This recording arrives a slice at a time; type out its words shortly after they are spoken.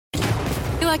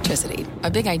Electricity,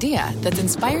 a big idea that's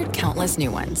inspired countless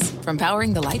new ones. From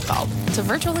powering the light bulb to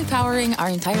virtually powering our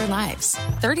entire lives.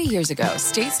 30 years ago,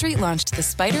 State Street launched the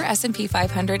SPDR S&P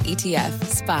 500 ETF,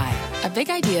 SPY. A big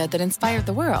idea that inspired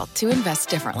the world to invest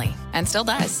differently. And still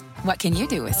does. What can you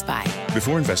do with SPY?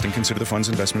 Before investing, consider the fund's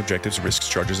investment objectives, risks,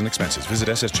 charges, and expenses. Visit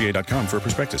ssga.com for a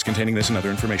prospectus containing this and other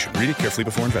information. Read it carefully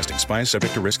before investing. SPY is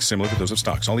subject to risks similar to those of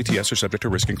stocks. All ETFs are subject to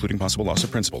risk, including possible loss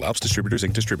of principal. Alps Distributors,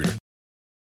 Inc. Distributor.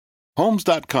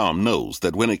 Homes.com knows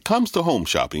that when it comes to home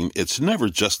shopping, it's never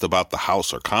just about the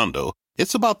house or condo.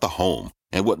 It's about the home.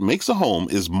 And what makes a home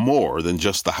is more than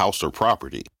just the house or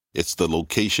property. It's the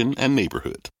location and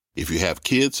neighborhood. If you have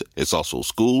kids, it's also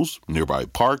schools, nearby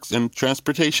parks, and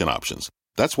transportation options.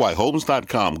 That's why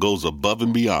Homes.com goes above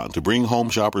and beyond to bring home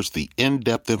shoppers the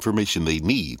in-depth information they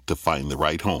need to find the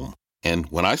right home. And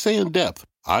when I say in-depth,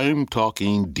 I'm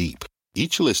talking deep.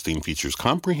 Each listing features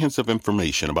comprehensive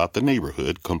information about the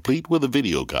neighborhood, complete with a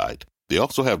video guide. They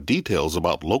also have details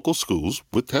about local schools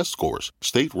with test scores,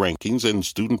 state rankings, and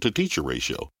student-to-teacher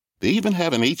ratio. They even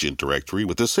have an agent directory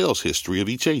with the sales history of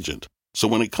each agent. So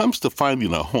when it comes to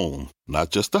finding a home, not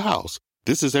just a house,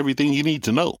 this is everything you need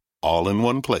to know, all in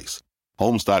one place.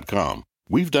 Homes.com.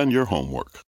 We've done your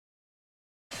homework.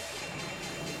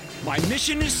 My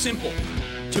mission is simple,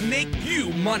 to make you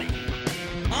money.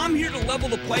 I'm here to level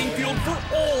the playing field for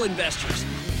all investors.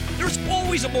 There's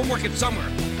always a bull market somewhere,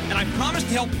 and I promise to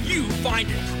help you find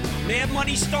it. Mad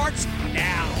Money starts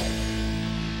now.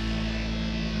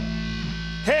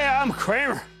 Hey, I'm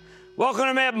Cramer. Welcome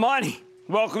to Mad Money.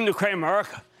 Welcome to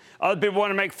Cramerica. Other people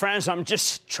want to make friends. I'm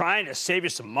just trying to save you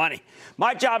some money.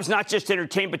 My job is not just to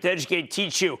entertain, but to educate,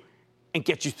 teach you, and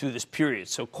get you through this period.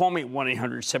 So call me at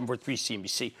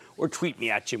 1-800-743-CNBC or tweet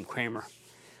me at Jim Cramer.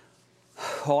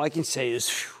 All I can say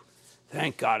is,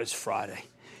 thank God it's Friday.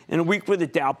 In a week where the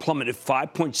Dow plummeted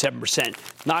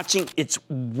 5.7%, notching its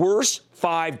worst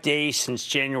 5 days since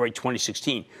January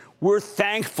 2016, we're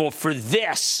thankful for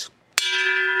this.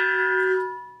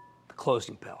 The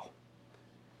closing bell.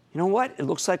 You know what? It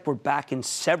looks like we're back in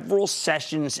several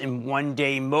sessions in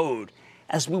one-day mode,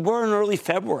 as we were in early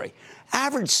February.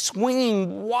 Average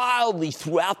swinging wildly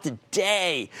throughout the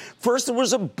day. First, there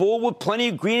was a bull with plenty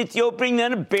of green at the opening,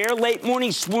 then a bear late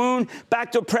morning swoon,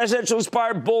 back to a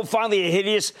presidential-inspired bull, finally a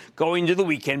hideous going to the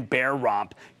weekend bear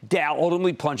romp. Dow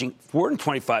ultimately plunging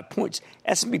 425 points,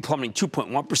 S&P plummeting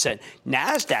 2.1%,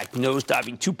 NASDAQ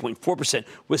nosediving 2.4%,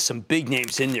 with some big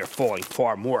names in there falling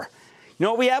far more. You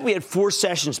know what we had? We had 4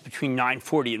 sessions between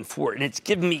 9:40 and 4, and it's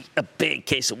given me a big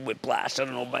case of whiplash. I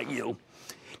don't know about you.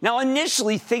 Now,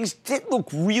 initially, things did look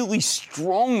really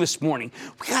strong this morning.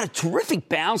 We got a terrific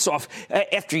bounce off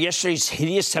after yesterday's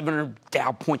hideous 700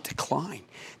 Dow point decline.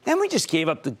 Then we just gave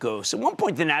up the ghost. At one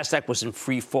point, the NASDAQ was in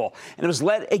free fall, and it was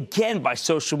led again by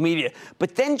social media,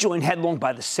 but then joined headlong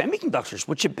by the semiconductors,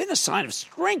 which have been a sign of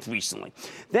strength recently.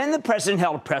 Then the president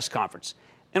held a press conference,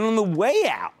 and on the way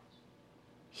out,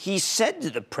 he said to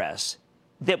the press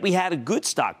that we had a good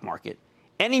stock market,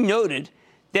 and he noted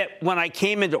that when I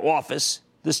came into office,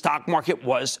 the stock market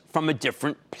was from a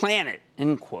different planet,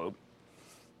 end quote.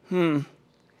 All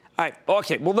right,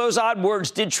 okay, well, those odd words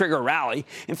did trigger a rally.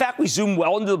 In fact, we zoomed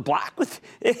well into the black with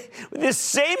this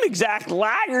same exact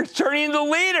laggers turning into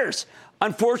leaders.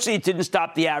 Unfortunately, it didn't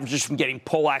stop the averages from getting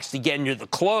poleaxed again near the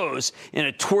close in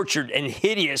a tortured and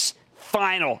hideous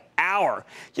final hour.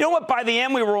 You know what? By the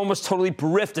end, we were almost totally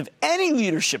bereft of any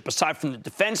leadership aside from the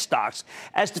defense stocks,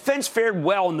 as defense fared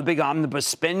well in the big omnibus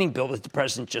spending bill that the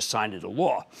president just signed into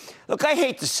law. Look, I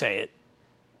hate to say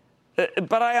it,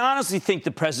 but I honestly think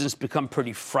the president's become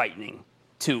pretty frightening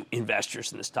to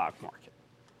investors in the stock market.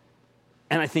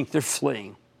 And I think they're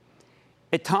fleeing.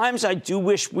 At times, I do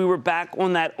wish we were back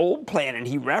on that old planet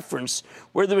he referenced,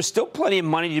 where there was still plenty of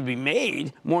money to be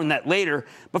made. More on that later.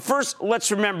 But first,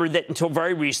 let's remember that until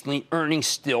very recently, earnings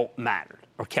still mattered,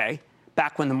 okay?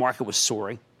 Back when the market was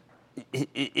soaring,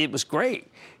 it was great.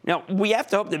 Now, we have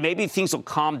to hope that maybe things will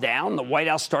calm down. The White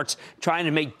House starts trying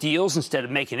to make deals instead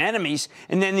of making enemies,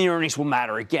 and then the earnings will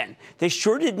matter again. They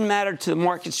sure didn't matter to the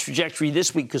market's trajectory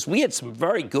this week because we had some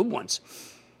very good ones.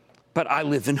 But I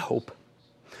live in hope.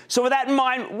 So with that in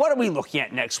mind, what are we looking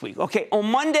at next week? Okay, on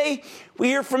Monday, we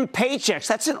hear from Paychex.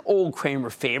 That's an old Cramer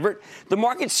favorite. The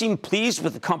market seemed pleased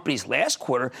with the company's last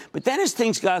quarter, but then as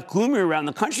things got gloomy around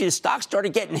the country, the stock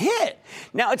started getting hit.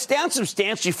 Now, it's down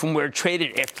substantially from where it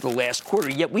traded after the last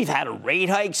quarter, yet we've had a rate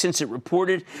hike since it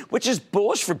reported, which is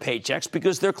bullish for Paychex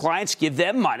because their clients give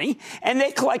them money and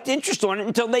they collect interest on it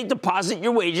until they deposit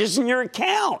your wages in your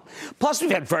account. Plus,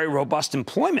 we've had very robust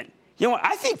employment. You know what?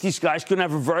 I think these guys could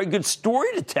have a very good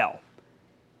story to tell.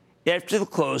 After the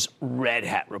close, Red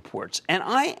Hat reports. And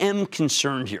I am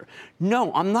concerned here.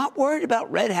 No, I'm not worried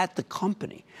about Red Hat, the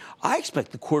company. I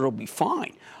expect the quarter will be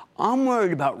fine. I'm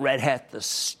worried about Red Hat, the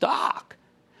stock,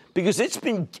 because it's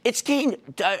gained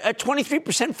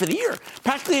 23% for the year,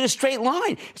 practically in a straight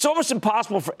line. It's almost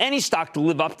impossible for any stock to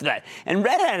live up to that. And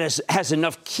Red Hat has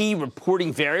enough key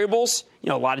reporting variables,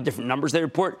 a lot of different numbers they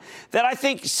report, that I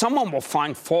think someone will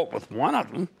find fault with one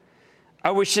of them.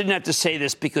 I shouldn't have to say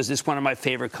this because it's one of my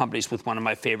favorite companies with one of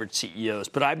my favorite CEOs,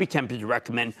 but I'd be tempted to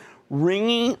recommend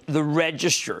ringing the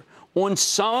register on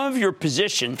some of your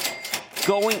position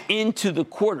going into the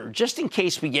quarter, just in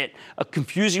case we get a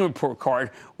confusing report card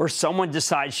or someone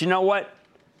decides, you know what,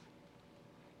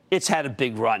 it's had a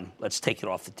big run. Let's take it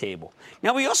off the table.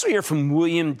 Now, we also hear from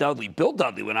William Dudley, Bill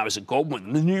Dudley, when I was at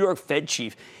Goldman, the New York Fed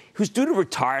chief, who's due to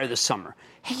retire this summer.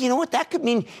 Hey, you know what? That could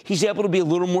mean he's able to be a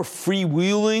little more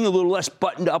freewheeling, a little less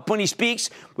buttoned up when he speaks,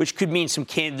 which could mean some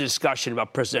candid discussion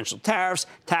about presidential tariffs,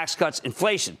 tax cuts,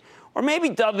 inflation. Or maybe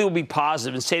Dudley will be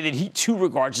positive and say that he, too,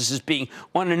 regards this as being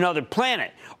on another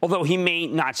planet, although he may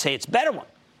not say it's a better one.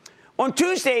 On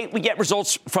Tuesday, we get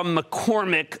results from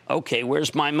McCormick. Okay,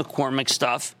 where's my McCormick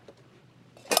stuff?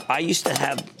 I used to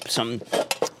have some.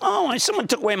 Oh, someone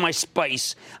took away my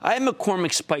spice. I have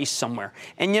McCormick spice somewhere.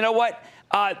 And you know what?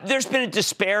 There's been a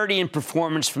disparity in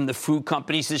performance from the food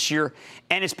companies this year,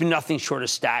 and it's been nothing short of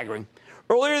staggering.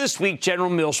 Earlier this week, General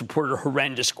Mills reported a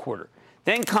horrendous quarter.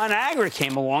 Then ConAgra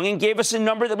came along and gave us a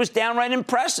number that was downright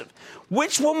impressive.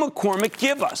 Which will McCormick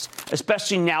give us,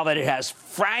 especially now that it has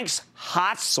Frank's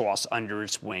hot sauce under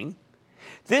its wing?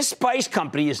 This spice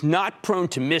company is not prone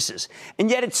to misses,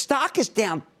 and yet its stock is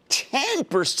down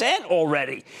 10%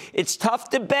 already. It's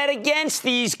tough to bet against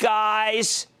these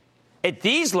guys at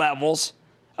these levels.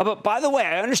 But by the way,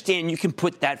 I understand you can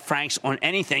put that Frank's on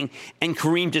anything, and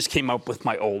Kareem just came up with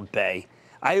my Old Bay.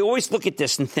 I always look at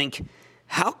this and think,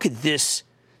 how could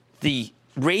the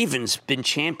Ravens, been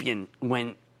champion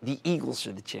when the Eagles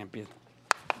are the champion?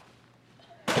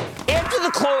 After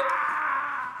the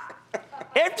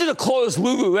close,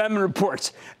 Lululemon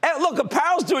reports. Look,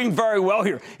 apparel's doing very well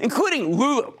here, including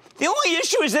Lulu. The only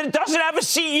issue is that it doesn't have a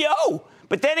CEO.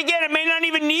 But then again, it may not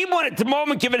even need one at the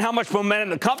moment, given how much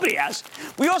momentum the company has.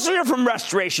 We also hear from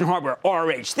Restoration Hardware,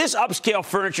 RH. This upscale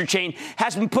furniture chain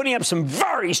has been putting up some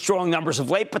very strong numbers of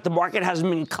late, but the market hasn't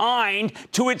been kind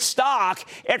to its stock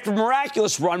after a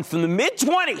miraculous run from the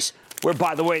mid-20s, where,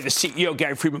 by the way, the CEO,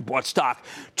 Gary Friedman, bought stock,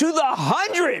 to the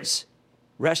hundreds.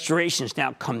 Restoration's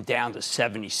now come down to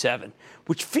 77,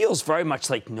 which feels very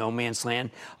much like no man's land.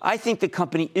 I think the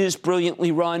company is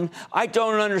brilliantly run. I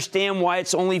don't understand why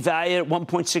it's only valued at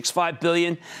 $1.65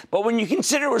 billion. But when you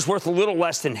consider it was worth a little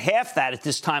less than half that at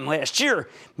this time last year,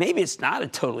 maybe it's not a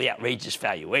totally outrageous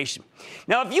valuation.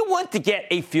 Now, if you want to get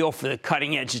a feel for the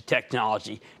cutting edge of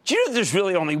technology, do you know there's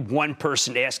really only one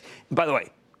person to ask? And by the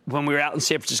way, when we were out in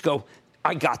San Francisco,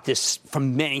 I got this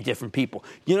from many different people.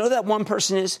 You know who that one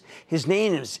person is? His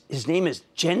name is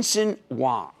Jensen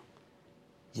Huang.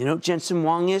 You know who Jensen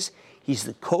Huang is? He's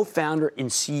the co-founder and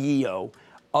CEO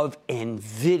of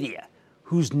NVIDIA,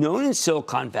 who's known in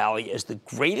Silicon Valley as the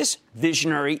greatest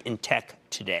visionary in tech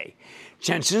today.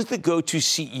 Jensen is the go-to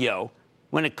CEO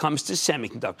when it comes to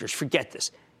semiconductors. Forget this.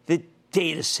 The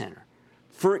data center,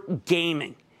 for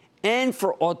gaming, and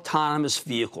for autonomous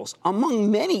vehicles, among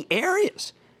many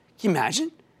areas. Can you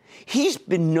imagine? He's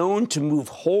been known to move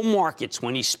whole markets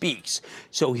when he speaks,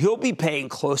 so he'll be paying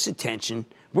close attention.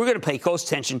 We're going to pay close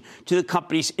attention to the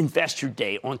company's investor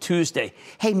day on Tuesday.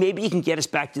 Hey, maybe you can get us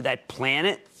back to that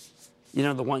planet,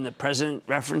 the one the president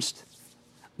referenced.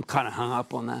 I'm kind of hung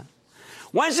up on that.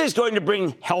 Wednesday's going to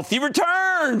bring healthy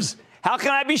returns. How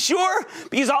can I be sure?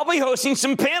 Because I'll be hosting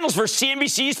some panels for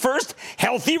CNBC's first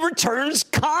Healthy Returns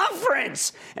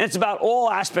Conference. And it's about all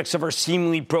aspects of our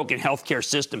seemingly broken healthcare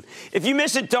system. If you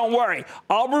miss it, don't worry.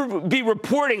 I'll be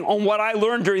reporting on what I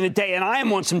learned during the day, and I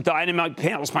am on some dynamite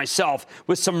panels myself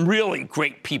with some really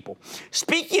great people.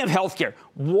 Speaking of healthcare,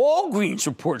 Walgreens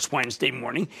reports Wednesday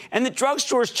morning, and the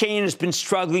drugstore's chain has been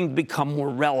struggling to become more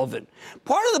relevant.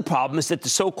 Part of the problem is that the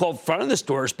so-called front of the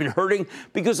store has been hurting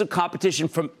because of competition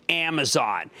from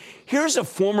Amazon. Here's a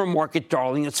former market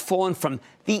darling that's fallen from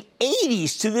the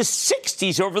 80s to the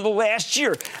 60s over the last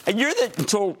year, a year that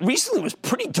until recently was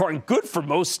pretty darn good for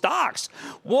most stocks.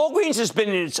 Walgreens has been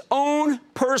in its own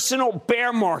personal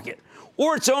bear market,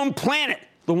 or its own planet,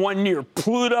 the one near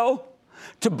Pluto,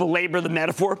 to belabor the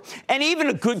metaphor, and even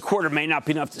a good quarter may not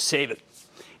be enough to save it.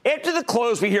 After the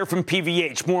close, we hear from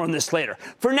PVH. More on this later.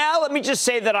 For now, let me just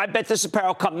say that I bet this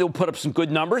apparel company will put up some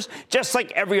good numbers, just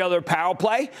like every other apparel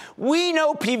play. We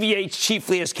know PVH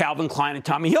chiefly as Calvin Klein and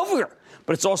Tommy Hilfiger,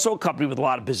 but it's also a company with a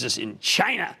lot of business in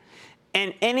China.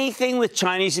 And anything with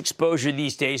Chinese exposure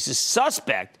these days is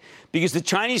suspect because the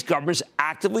Chinese government is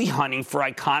actively hunting for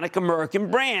iconic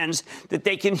American brands that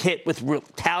they can hit with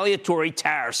retaliatory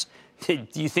tariffs. Do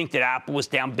you think that Apple was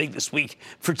down big this week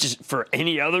for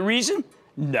any other reason?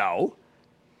 No.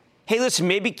 Hey, listen,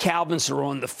 maybe Calvin's are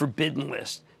on the forbidden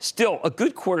list. Still, a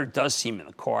good quarter does seem in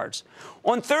the cards.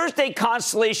 On Thursday,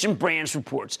 Constellation Brands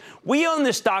reports. We own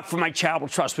this stock for my charitable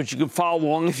trust, which you can follow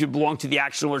along if you belong to the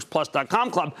ActionAlertsPlus.com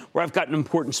club, where I've got an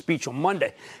important speech on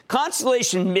Monday.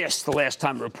 Constellation missed the last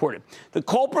time it reported. The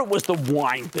culprit was the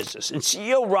wine business, and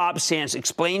CEO Rob Sands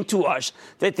explained to us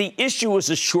that the issue was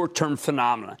a short-term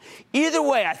phenomenon. Either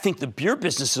way, I think the beer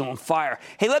business is on fire.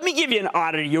 Hey, let me give you an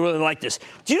oddity. You really like this.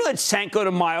 Do you know that Cinco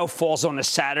de Mayo falls on a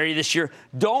Saturday this year?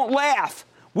 Don't laugh.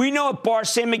 We know at Bar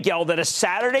San Miguel that a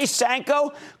Saturday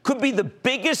Sanco could be the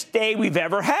biggest day we've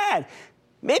ever had.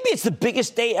 Maybe it's the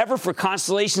biggest day ever for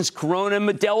Constellation's Corona and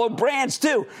Modelo brands,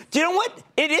 too. Do you know what?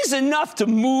 It is enough to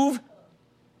move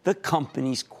the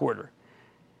company's quarter.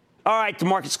 All right, the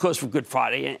market's closed for Good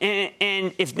Friday.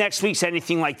 And if next week's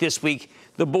anything like this week,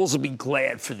 the Bulls will be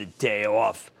glad for the day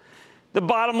off. The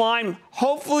bottom line,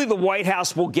 hopefully the White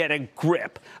House will get a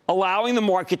grip, allowing the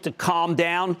market to calm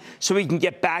down so we can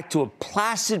get back to a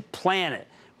placid planet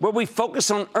where we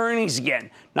focus on earnings again,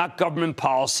 not government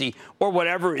policy or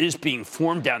whatever is being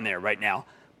formed down there right now.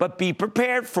 But be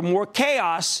prepared for more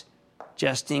chaos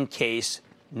just in case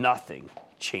nothing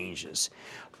changes.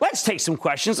 Let's take some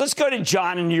questions. Let's go to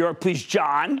John in New York, please,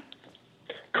 John.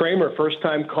 Kramer,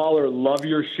 first-time caller, love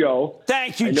your show.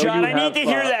 Thank you, John. I need to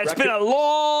hear that. It's been a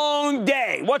long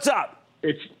day. What's up?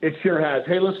 It sure has.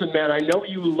 Hey, listen, man, I know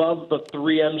you love the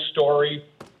 3M story,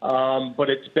 but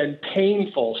it's been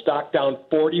painful. Stock down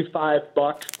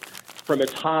 $45 from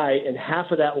its high, and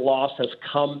half of that loss has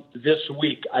come this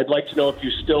week. I'd like to know if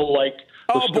you still like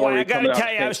the story. Oh, boy, I got to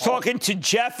tell you, I was talking to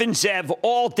Jeff and Zev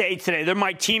all day today. They're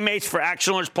my teammates for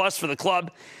Action Alerts Plus for the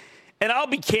club, and I'll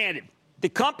be candid. The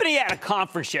company had a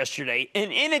conference yesterday,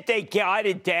 and in it they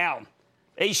guided down.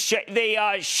 They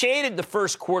shaded the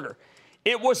first quarter.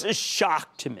 It was a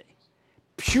shock to me,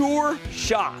 pure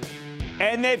shock.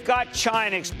 And they've got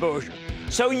China exposure.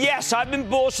 So, yes, I've been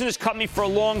bullish on this company for a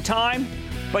long time,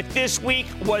 but this week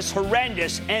was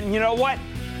horrendous. And you know what?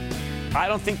 I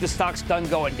don't think the stock's done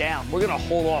going down. We're going to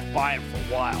hold off buying for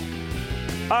a while.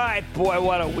 All right, boy,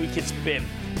 what a week it's been.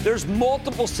 There's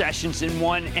multiple sessions in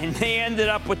one, and they ended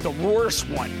up with the worst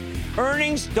one.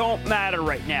 Earnings don't matter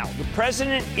right now. The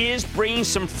president is bringing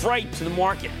some fright to the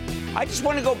market. I just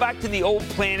want to go back to the old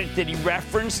planet that he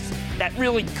referenced, that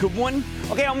really good one.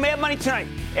 Okay, on Mad Money tonight.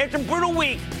 After a brutal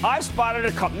week, I've spotted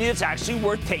a company that's actually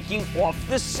worth taking off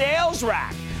the sales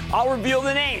rack. I'll reveal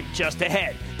the name just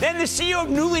ahead. Then the CEO of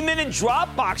newly minted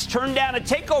Dropbox turned down a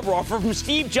takeover offer from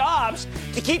Steve Jobs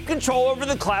to keep control over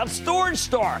the cloud storage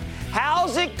star.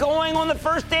 How's it going on the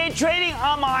first day of trading?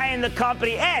 I'm eyeing the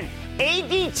company. And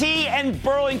ADT and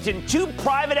Burlington, two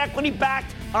private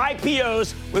equity-backed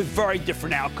IPOs with very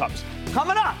different outcomes.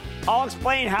 Coming up, I'll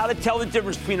explain how to tell the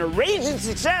difference between a raging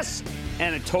success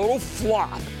and a total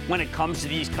flop when it comes to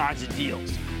these kinds of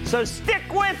deals. So stick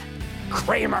with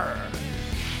Kramer.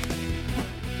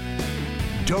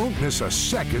 Don't miss a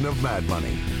second of Mad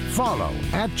Money. Follow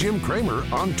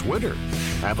 @JimKramer on Twitter.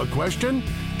 Have a question?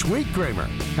 Tweet Kramer.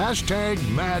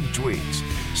 #MadTweets.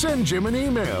 Send Jim an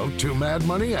email to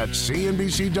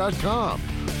madmoney@cnbc.com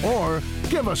or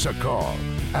give us a call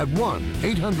at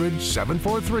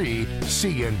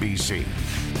 1-800-743-CNBC.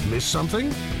 Miss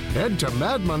something? Head to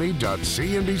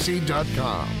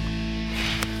madmoney.cnbc.com.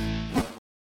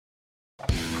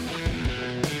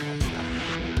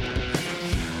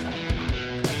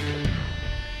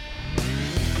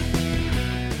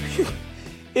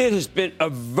 It has been a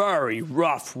very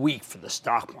rough week for the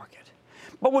stock market.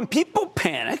 But when people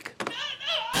panic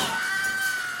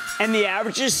and the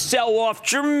averages sell off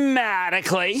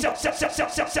dramatically,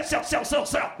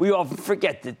 sell. We often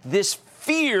forget that this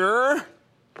fear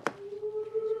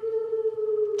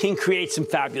can create some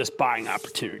fabulous buying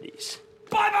opportunities.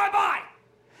 Buy!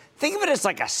 Think of it as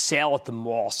like a sale at the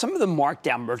mall. Some of the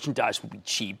markdown merchandise will be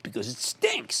cheap because it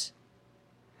stinks.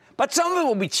 But some of it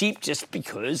will be cheap just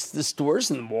because the stores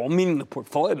in the mall, meaning the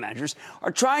portfolio managers, are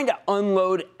trying to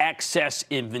unload excess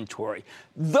inventory.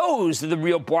 Those are the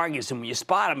real bargains, and when you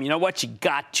spot them, you know what? You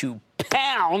got to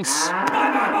pounce.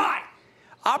 Buy.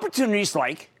 Opportunities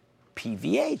like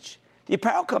PVH. The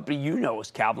apparel company you know is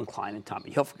Calvin Klein and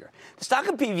Tommy Hilfiger. The stock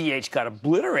of PVH got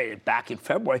obliterated back in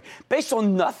February based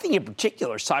on nothing in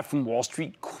particular aside from Wall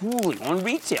Street cooling on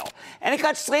retail. And it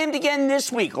got slammed again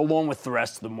this week along with the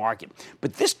rest of the market.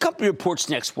 But this company reports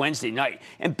next Wednesday night.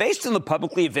 And based on the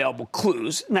publicly available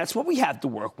clues, and that's what we have to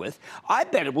work with, I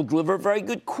bet it will deliver a very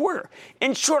good quarter.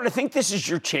 In short, I think this is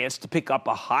your chance to pick up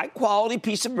a high-quality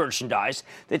piece of merchandise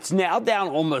that's now down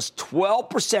almost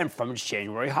 12% from its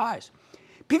January highs.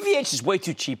 PVH is way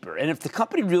too cheaper, and if the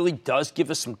company really does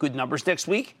give us some good numbers next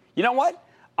week, you know what?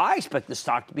 I expect the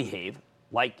stock to behave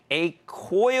like a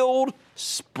coiled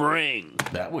spring.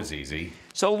 That was easy.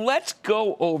 So let's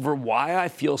go over why I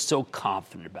feel so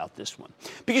confident about this one.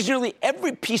 Because nearly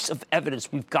every piece of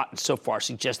evidence we've gotten so far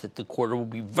suggests that the quarter will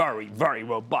be very, very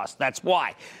robust. That's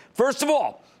why. First of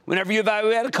all, whenever you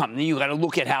evaluate a company, you got to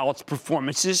look at how its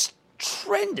performance is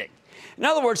trending. In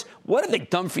other words, what have they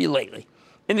done for you lately?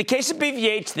 In the case of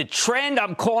PVH, the trend,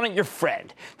 I'm calling it your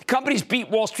friend. The company's beat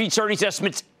Wall Street's earnings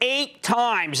estimates 8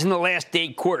 times in the last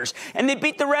 8 quarters, and they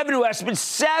beat the revenue estimates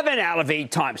 7 out of 8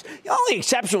 times. The only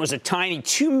exception was a tiny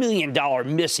 $2 million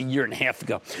miss a year and a half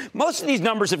ago. Most of these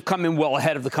numbers have come in well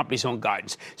ahead of the company's own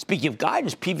guidance. Speaking of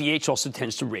guidance, PVH also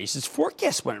tends to raise its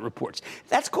forecast when it reports.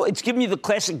 That's cool. It's giving you the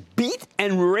classic beat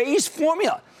and raise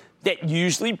formula that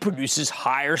usually produces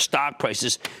higher stock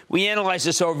prices. We analyze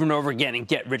this over and over again and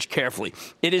get rich carefully.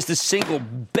 It is the single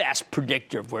best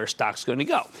predictor of where stock's going to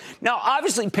go. Now,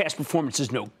 obviously, past performance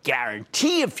is no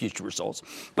guarantee of future results,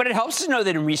 but it helps to know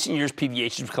that in recent years,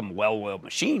 PVH has become a well-oiled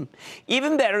machine.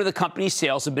 Even better, the company's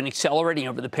sales have been accelerating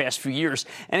over the past few years,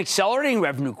 and accelerating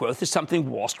revenue growth is something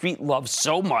Wall Street loves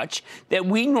so much that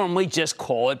we normally just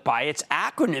call it by its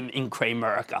acronym in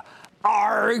Cramerica,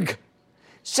 ARG.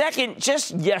 Second,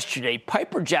 just yesterday,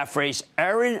 Piper Jaffray's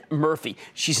Erin Murphy,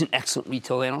 she's an excellent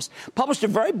retail analyst, published a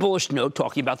very bullish note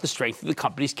talking about the strength of the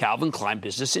company's Calvin Klein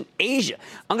business in Asia.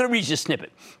 I'm going to read you a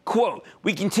snippet. Quote,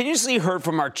 "We continuously heard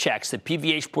from our checks that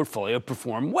PVH portfolio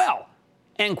performed well."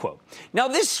 End quote. Now,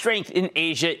 this strength in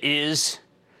Asia it's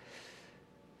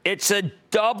a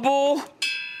double-edged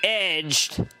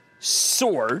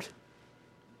sword.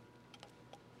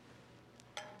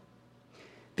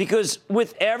 Because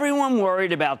with everyone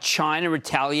worried about China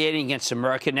retaliating against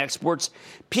American exports,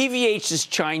 PVH's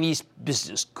Chinese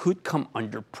business could come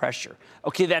under pressure.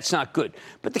 Okay, that's not good.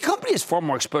 But the company has far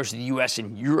more exposure to the U.S.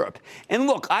 and Europe. And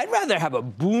look, I'd rather have a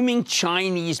booming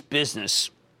Chinese business.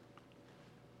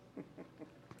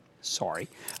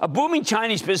 A booming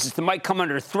Chinese business that might come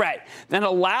under threat than a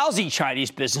lousy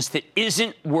Chinese business that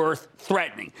isn't worth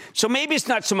threatening. So maybe it's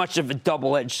not so much of a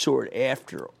double-edged sword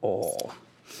after all.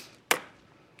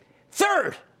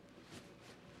 Third,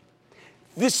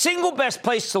 the single best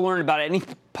place to learn about any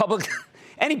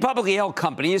publicly held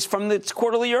company is from its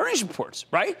quarterly earnings reports,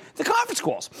 right? The conference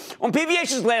calls. On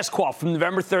PVH's last call from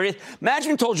November 30th,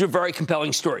 management told you a very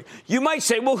compelling story. You might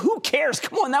say, well, who cares?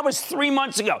 Come on, that was 3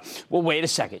 months ago. Well, wait a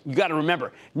second. You got to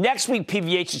remember, next week,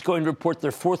 PVH is going to report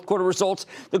their fourth quarter results,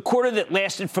 the quarter that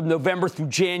lasted from November through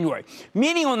January.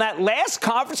 Meaning on that last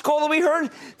conference call that we heard,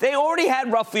 they already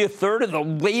had roughly a third of the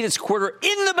latest quarter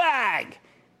in the bag.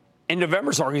 And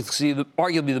November's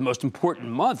arguably the most important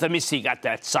month. Let me see, you got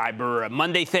that Cyber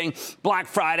Monday thing, Black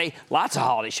Friday, lots of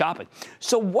holiday shopping.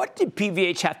 So what did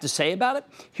PVH have to say about it?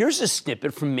 Here's a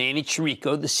snippet from Manny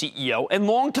Chirico, the CEO and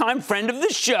longtime friend of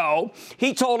the show.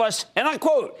 He told us, and I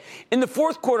quote, "In the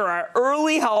fourth quarter, our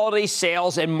early holiday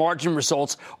sales and margin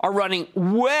results are running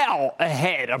well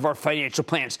ahead of our financial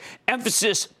plans."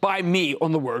 Emphasis by me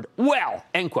on the word well,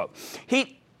 end quote.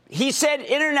 He said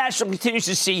international continues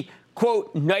to see,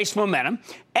 quote, "nice momentum,"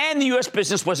 and the U.S.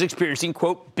 business was experiencing,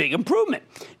 quote, "big improvement."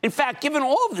 In fact, given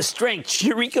all of the strength,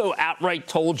 Chirico outright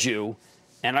told you,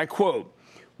 and I quote,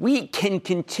 "We can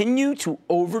continue to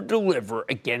over-deliver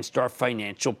against our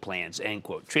financial plans," end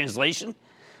quote. Translation?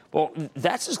 Well,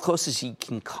 that's as close as he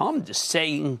can come to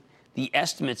saying the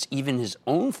estimates, even his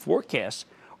own forecasts,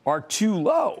 are too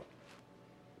low.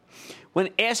 When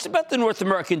asked about the North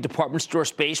American department store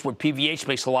space where PVH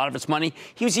makes a lot of its money,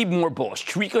 he was even more bullish.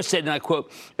 Chirico said, and I quote,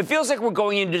 "It feels like we're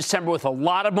going into December with a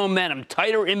lot of momentum,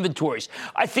 tighter inventories.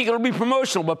 I think it'll be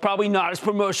promotional, but probably not as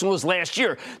promotional as last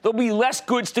year. There'll be less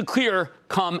goods to clear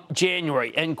come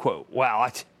January," end quote.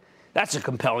 Wow, that's a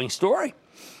compelling story.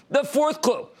 The fourth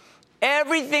clue,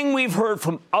 everything we've heard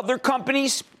from other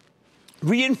companies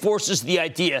reinforces the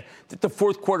idea that the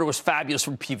fourth quarter was fabulous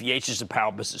for PVH's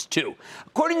apparel business, too.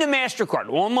 According to MasterCard,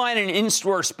 online and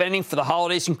in-store spending for the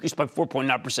holidays increased by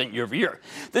 4.9% year over year.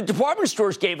 The department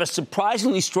stores gave us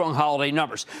surprisingly strong holiday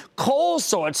numbers. Kohl's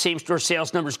saw its same-store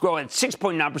sales numbers grow at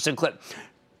 6.9% clip.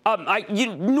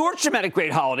 Nordstrom had a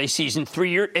great holiday season.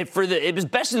 It was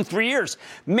best in 3 years.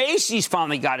 Macy's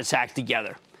finally got its act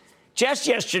together. Just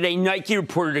yesterday, Nike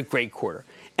reported a great quarter.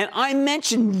 And I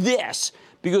mentioned this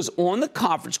because on the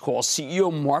conference call,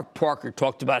 CEO Mark Parker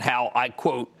talked about how, I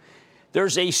quote,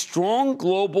 there's a strong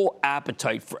global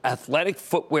appetite for athletic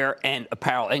footwear and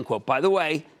apparel, end quote. By the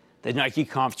way, the Nike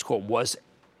conference call was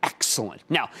excellent.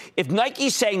 Now, if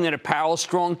Nike's saying that apparel is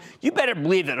strong, you better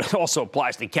believe that it also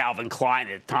applies to Calvin Klein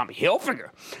and Tommy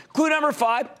Hilfiger. Clue number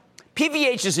 5,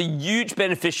 PVH is a huge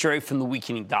beneficiary from the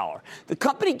weakening dollar. The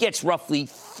company gets roughly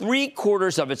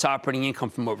 3/4 of its operating income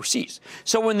from overseas.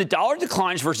 So when the dollar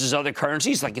declines versus other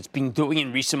currencies, like it's been doing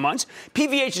in recent months,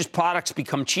 PVH's products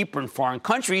become cheaper in foreign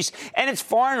countries, and its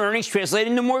foreign earnings translate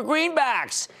into more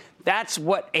greenbacks. That's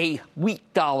what a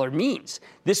weak dollar means.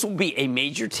 This will be a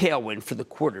major tailwind for the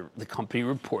quarter the company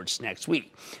reports next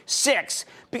week. 6,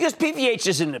 because PVH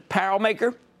is an apparel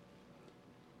maker,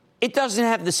 it doesn't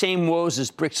have the same woes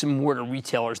as bricks and mortar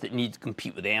retailers that need to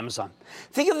compete with Amazon.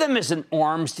 Think of them as an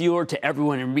arms dealer to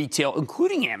everyone in retail,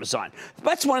 including Amazon.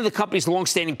 That's one of the company's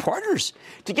longstanding partners.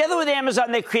 Together with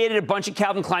Amazon, they created a bunch of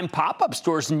Calvin Klein pop-up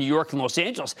stores in New York and Los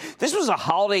Angeles. This was a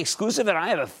holiday exclusive, and I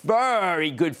have a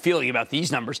very good feeling about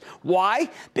these numbers.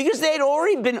 Why? Because they had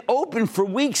already been open for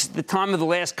weeks at the time of the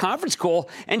last conference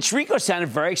call, and Chirico sounded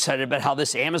very excited about how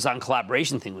this Amazon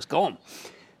collaboration thing was going.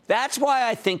 That's why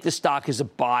I think the stock is a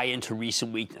buy into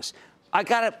recent weakness. I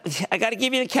gotta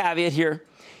give you the caveat here.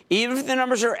 Even if the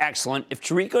numbers are excellent, if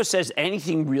Chirico says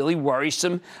anything really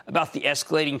worrisome about the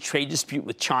escalating trade dispute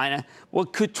with China, well,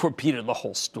 it could torpedo the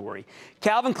whole story.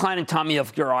 Calvin Klein and Tommy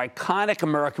Hilfiger are iconic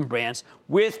American brands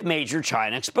with major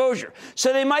China exposure,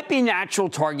 so they might be natural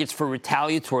targets for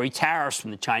retaliatory tariffs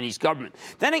from the Chinese government.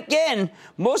 Then again,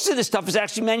 most of this stuff is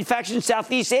actually manufactured in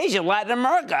Southeast Asia, Latin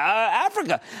America,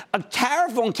 Africa. A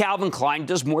tariff on Calvin Klein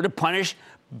does more to punish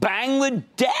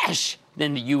Bangladesh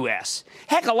than the U.S.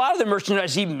 Heck, a lot of the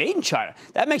merchandise is even made in China.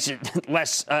 That makes it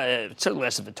less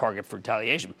of a target for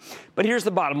retaliation. But here's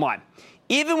the bottom line.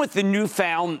 Even with the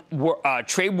newfound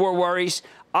trade war worries,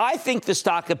 I think the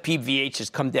stock of PVH has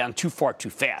come down too far too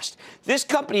fast. This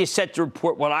company is set to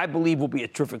report what I believe will be a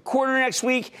terrific quarter next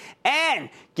week. And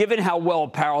given how well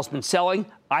apparel's been selling,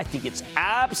 I think it's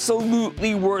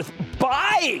absolutely worth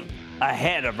buying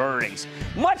ahead of earnings.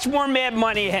 Much more Mad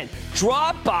Money ahead.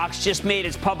 Dropbox just made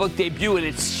its public debut and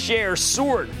its share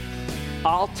soared.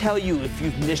 I'll tell you if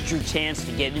you've missed your chance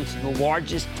to get into the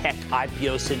largest tech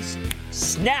IPO since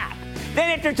Snap. Then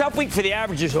after a tough week for the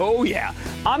averages, oh yeah,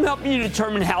 I'm helping you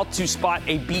determine how to spot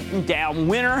a beaten down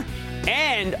winner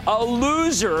and a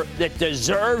loser that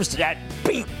deserves that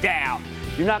beat down.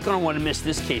 You're not going to want to miss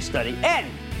this case study. And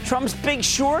Trump's Big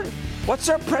Short. What's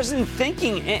our president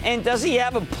thinking? And does he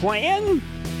have a plan?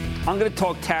 I'm going to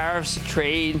talk tariffs,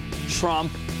 trade,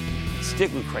 Trump.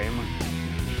 Stick with Cramer.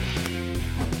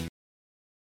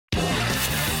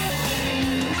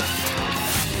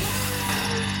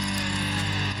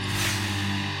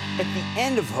 At the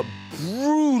end of a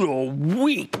brutal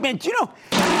week, man, do you know,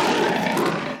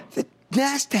 the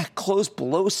NASDAQ closed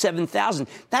below 7,000.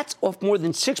 That's off more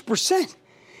than 6%.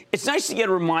 It's nice to get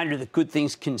a reminder that good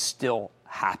things can still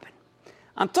happen.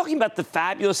 I'm talking about the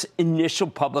fabulous initial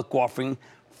public offering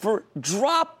for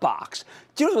Dropbox.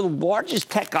 Do you know, the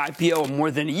largest tech IPO in more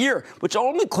than a year, which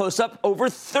only closed up over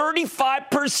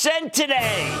 35%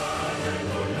 today.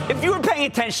 If you were paying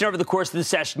attention over the course of the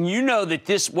session, you know that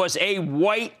this was a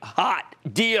white-hot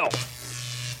deal.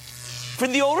 For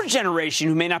the older generation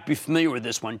who may not be familiar with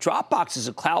this one, Dropbox is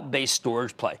a cloud-based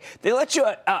storage play. They let you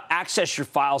access your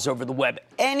files over the web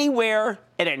anywhere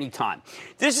at any time.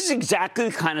 This is exactly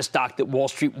the kind of stock that Wall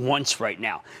Street wants right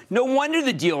now. No wonder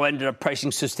the deal ended up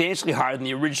pricing substantially higher than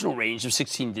the original range of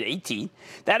 16 to 18.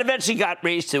 That eventually got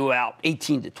raised to about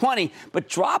 18 to 20, but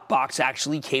Dropbox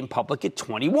actually came public at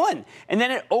 21, and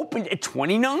then it opened at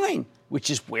 29,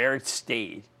 which is where it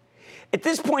stayed. At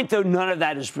this point, though, none of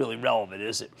that is really relevant,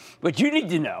 is it? What you need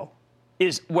to know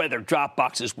is whether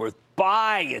Dropbox is worth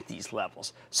buying at these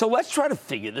levels. So let's try to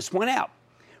figure this one out.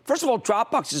 First of all,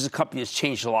 Dropbox is a company that's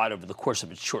changed a lot over the course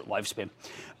of its short lifespan.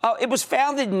 It was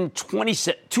founded in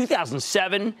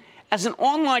 2007 as an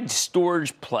online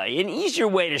storage play, an easier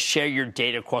way to share your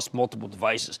data across multiple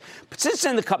devices. But since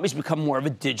then, the company's become more of a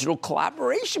digital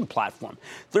collaboration platform.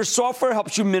 Their software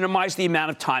helps you minimize the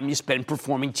amount of time you spend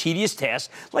performing tedious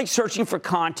tasks like searching for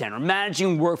content or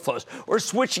managing workflows or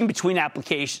switching between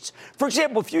applications. For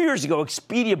example, a few years ago,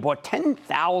 Expedia bought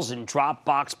 10,000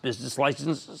 Dropbox business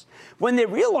licenses when they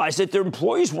realized that their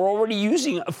employees were already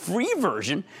using a free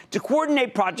version to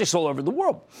coordinate projects all over the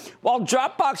world. While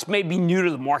Dropbox may be new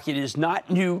to the market, is not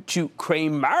new to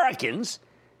Cramerians.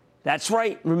 That's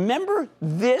right. Remember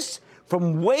this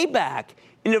from way back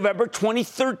in November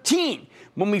 2013,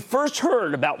 when we first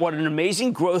heard about what an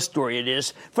amazing growth story it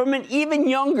is from an even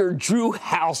younger Drew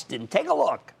Houston. Take a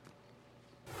look.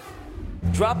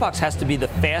 Dropbox has to be the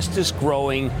fastest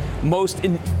growing,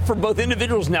 for both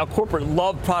individuals now corporate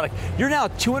love product. You're now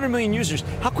at 200 million users.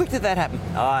 How quick did that happen?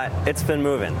 It's been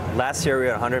moving. Last year we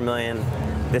were at 100 million.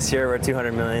 This year we're at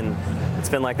 200 million. It's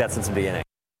been like that since the beginning.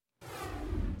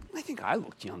 I think I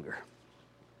looked younger.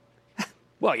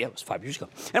 Well, yeah, it was 5 years ago.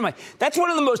 Anyway, that's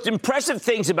one of the most impressive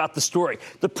things about the story.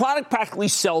 The product practically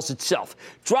sells itself.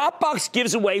 Dropbox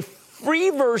gives away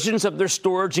free versions of their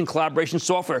storage and collaboration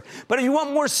software. But if you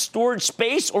want more storage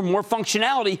space or more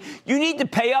functionality, you need to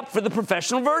pay up for the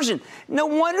professional version. No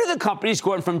wonder the company's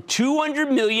going from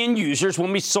 200 million users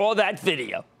when we saw that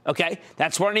video. Okay,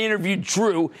 that's when I interviewed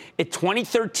Drew at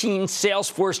 2013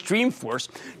 Salesforce Dreamforce,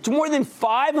 to more than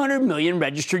 500 million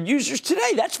registered users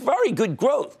today. That's very good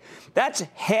growth. That's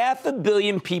 500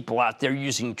 million people out there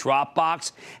using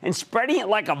Dropbox and spreading it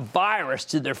like a virus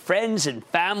to their friends and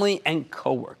family and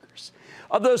coworkers.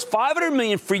 Of those 500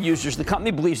 million free users, the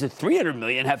company believes that 300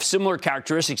 million have similar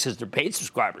characteristics as their paid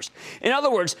subscribers. In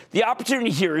other words, the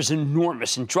opportunity here is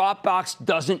enormous, and Dropbox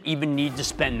doesn't even need to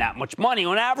spend that much money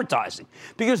on advertising,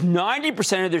 because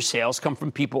 90% of their sales come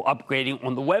from people upgrading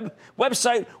on the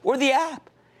website or the app.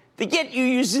 They get you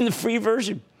using the free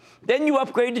version. Then you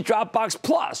upgrade to Dropbox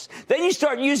Plus. Then you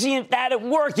start using that at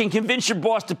work and convince your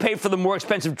boss to pay for the more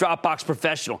expensive Dropbox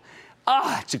Professional.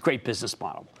 It's a great business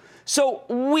model. So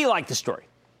we like the story.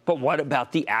 But what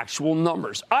about the actual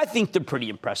numbers? I think they're pretty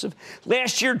impressive.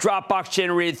 Last year, Dropbox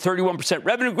generated 31%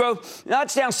 revenue growth. Now,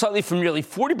 that's down slightly from nearly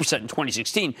 40% in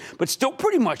 2016, but still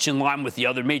pretty much in line with the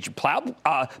other major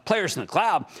players in the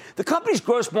cloud. The company's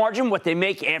gross margin, what they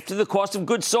make after the cost of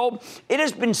goods sold, it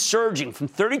has been surging from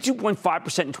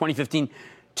 32.5% in 2015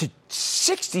 to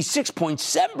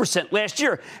 66.7% last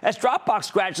year, as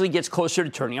Dropbox gradually gets closer to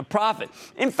turning a profit.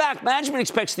 In fact, management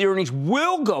expects the earnings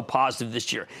will go positive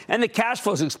this year, and the cash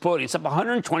flow is exploding. It's up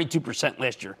 122%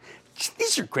 last year.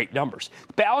 These are great numbers.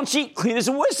 The balance sheet, clean as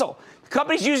a whistle. The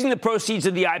company's using the proceeds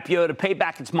of the IPO to pay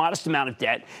back its modest amount of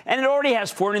debt, and it already has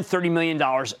 $430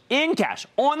 million in cash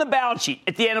on the balance sheet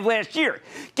at the end of last year.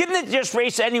 Given that it just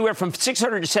raised anywhere from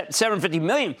 $600 to $750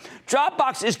 million,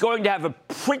 Dropbox is going to have a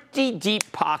pretty deep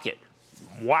pocket.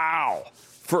 Wow.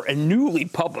 For a newly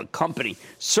public company,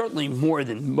 certainly more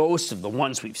than most of the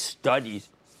ones we've studied.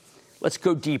 Let's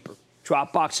go deeper.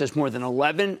 Dropbox has more than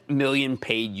 11 million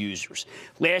paid users.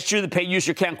 Last year, the paid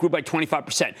user count grew by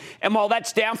 25%. And while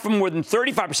that's down from more than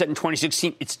 35% in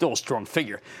 2016, it's still a strong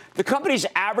figure. The company's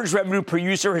average revenue per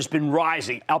user has been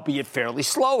rising, albeit fairly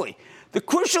slowly. The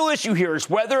crucial issue here is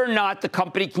whether or not the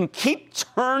company can keep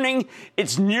turning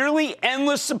its nearly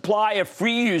endless supply of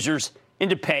free users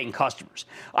into paying customers.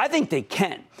 I think they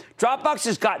can. Dropbox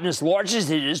has gotten as large as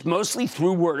it is mostly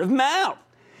through word of mouth.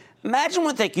 Imagine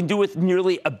what they can do with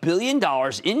nearly $1 billion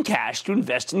in cash to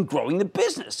invest in growing the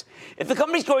business. If the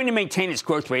company's going to maintain its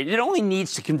growth rate, it only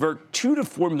needs to convert 2 to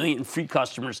 4 million free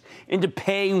customers into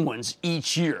paying ones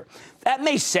each year. That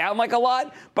may sound like a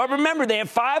lot, but remember, they have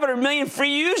 500 million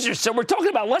free users, so we're talking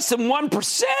about less than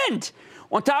 1%.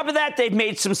 On top of that, they've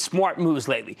made some smart moves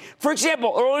lately. For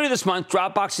example, earlier this month,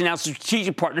 Dropbox announced a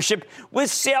strategic partnership with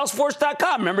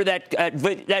Salesforce.com. Remember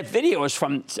that video is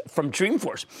from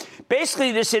Dreamforce.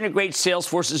 Basically, this integrates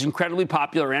Salesforce's incredibly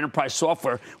popular enterprise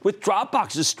software with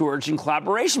Dropbox's storage and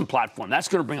collaboration platform. That's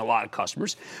going to bring a lot of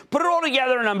customers. Put it all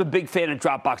together, and I'm a big fan of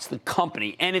Dropbox, the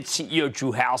company, and its CEO,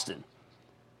 Drew Houston.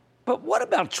 But what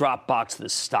about Dropbox, the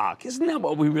stock? Isn't that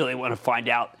what we really want to find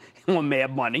out on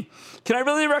Mad Money? Can I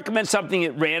really recommend something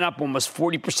that ran up almost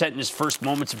 40% in its first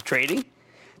moments of trading?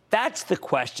 That's the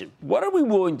question. What are we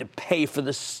willing to pay for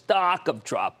the stock of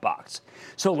Dropbox?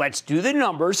 So let's do the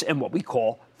numbers and what we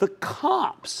call the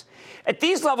comps. At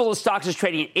these levels, the stock is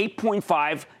trading at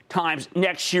 8.5 times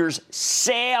next year's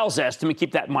sales estimate.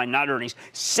 Keep that in mind, not earnings,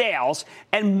 sales,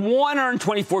 and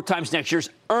 124 times next year's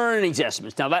earnings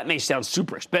estimates. Now, that may sound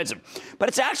super expensive, but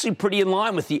it's actually pretty in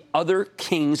line with the other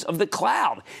kings of the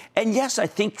cloud. And yes, I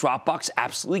think Dropbox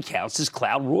absolutely counts as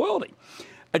cloud royalty.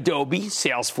 Adobe,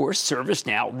 Salesforce,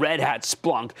 ServiceNow, Red Hat,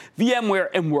 Splunk, VMware,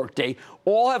 and Workday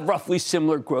all have roughly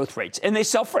similar growth rates, and they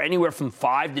sell for anywhere from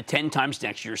 5 to 10 times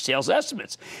next year's sales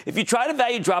estimates. If you try to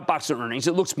value Dropbox on earnings,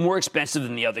 it looks more expensive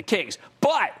than the other kings.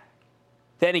 But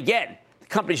then again, the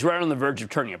company's right on the verge of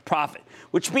turning a profit,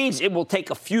 which means it will take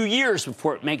a few years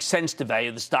before it makes sense to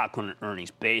value the stock on an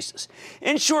earnings basis.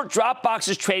 In short, Dropbox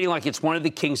is trading like it's one of the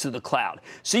kings of the cloud.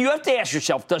 So you have to ask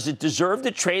yourself, does it deserve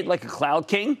to trade like a cloud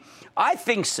king? I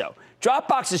think so.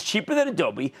 Dropbox is cheaper than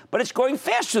Adobe, but it's growing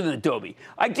faster than Adobe.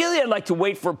 Ideally, I'd like to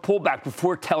wait for a pullback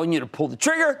before telling you to pull the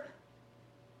trigger.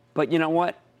 But you know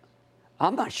what?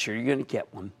 I'm not sure you're going to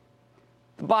get one.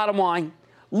 The bottom line,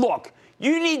 look,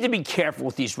 you need to be careful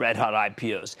with these red-hot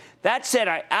IPOs. That said,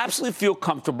 I absolutely feel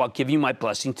comfortable about giving you my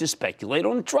blessing to speculate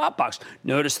on Dropbox.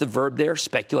 Notice the verb there,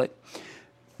 speculate.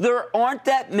 There aren't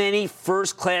that many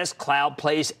first-class cloud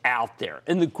plays out there,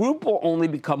 and the group will only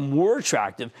become more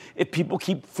attractive if people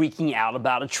keep freaking out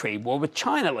about a trade war with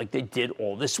China like they did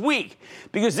all this week.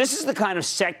 Because this is the kind of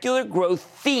secular growth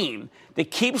theme that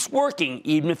keeps working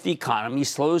even if the economy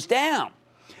slows down.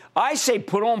 I say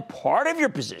put on part of your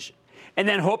position and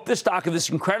then hope the stock of this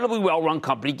incredibly well-run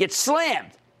company gets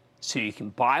slammed so you can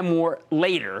buy more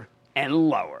later and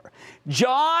lower.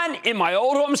 John, in my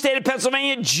old home state of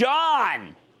Pennsylvania.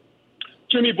 John.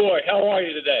 Jimmy boy, how are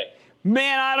you today?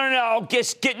 Man, I don't know.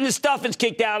 Just getting the stuffings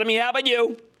kicked out of me. How about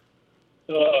you?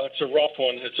 It's a rough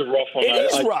one. It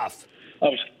is rough. I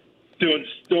was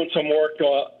doing some work,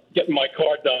 getting my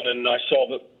car done, and I saw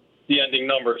the ending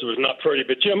numbers. It was not pretty.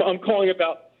 But, Jim, I'm calling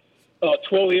about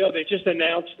Twilio. They just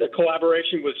announced a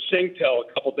collaboration with Singtel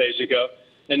a couple days ago,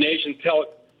 an Asian telco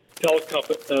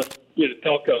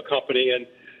company, and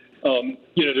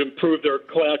to improve their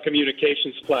cloud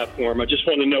communications platform. I just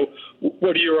want to know,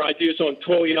 what are your ideas on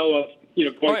Twilio?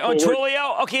 Going forward? On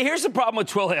Twilio? Okay, here's the problem with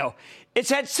Twilio. It's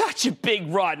had such a big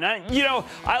run.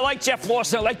 I like Jeff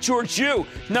Lawson. I like George Yu.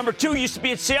 Number 2 used to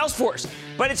be at Salesforce.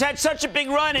 But it's had such a big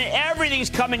run, and everything's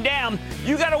coming down.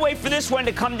 You got to wait for this one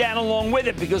to come down along with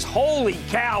it, because holy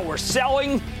cow,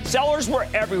 sellers were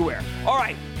everywhere. All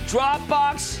right,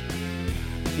 Dropbox.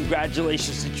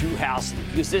 Congratulations to Drew Houston,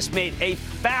 because this made a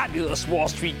fabulous Wall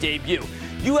Street debut.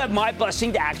 You have my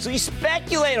blessing to actually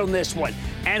speculate on this one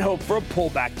and hope for a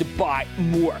pullback to buy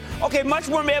more. Okay, much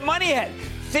more Mad Money ahead.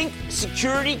 Think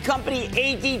security company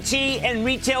ADT and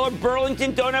retailer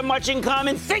Burlington don't have much in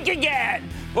common? Think again.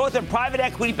 Both are private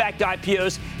equity-backed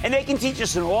IPOs, and they can teach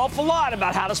us an awful lot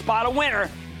about how to spot a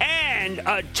winner and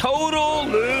a total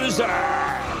loser.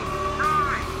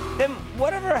 Then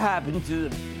whatever happened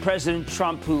to President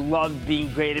Trump, who loved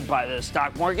being graded by the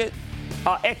stock market?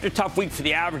 After a tough week for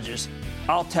the averages,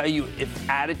 I'll tell you if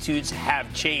attitudes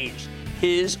have changed,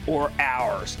 his or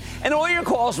ours. And all your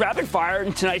calls rapid fire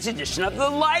in tonight's edition of the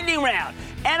Lightning Round.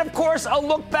 And of course, a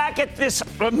look back at this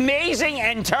amazing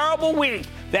and terrible week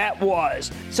that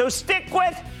was. So stick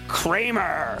with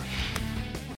Cramer.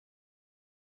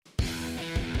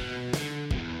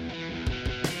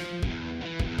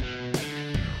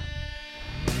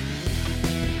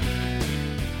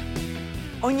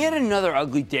 On yet another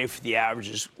ugly day for the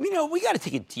averages, we got to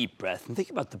take a deep breath and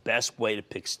think about the best way to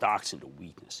pick stocks into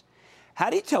weakness. How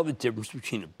do you tell the difference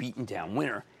between a beaten down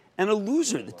winner and a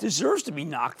loser that deserves to be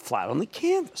knocked flat on the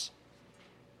canvas?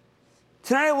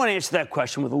 Tonight, I want to answer that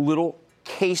question with a little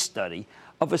case study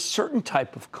of a certain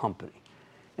type of company,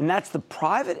 and that's the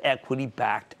private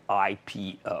equity-backed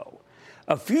IPO.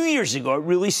 A few years ago, it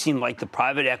really seemed like the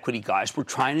private equity guys were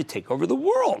trying to take over the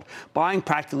world, buying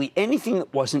practically anything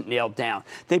that wasn't nailed down.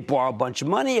 They borrow a bunch of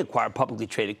money, acquire publicly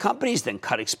traded companies, then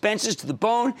cut expenses to the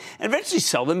bone, and eventually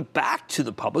sell them back to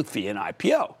the public via an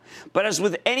IPO. But as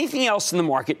with anything else in the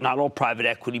market, not all private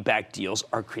equity-backed deals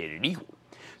are created equal.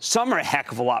 Some are a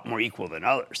heck of a lot more equal than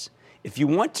others. If you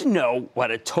want to know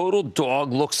what a total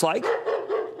dog looks like,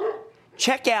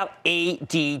 check out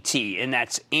ADT, and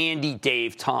that's Andy,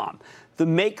 Dave, Tom, the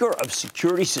maker of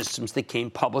security systems that came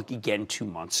public again 2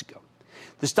 months ago.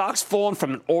 The stock's fallen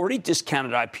from an already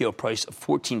discounted IPO price of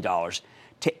 $14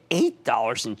 to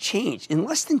 $8 and change in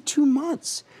less than 2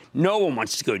 months. No one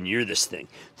wants to go near this thing.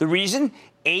 The reason?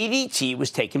 ADT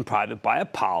was taken private by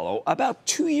Apollo about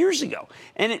 2 years ago,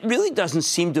 and it really doesn't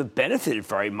seem to have benefited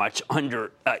very much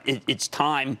under its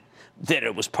time that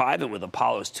it was private with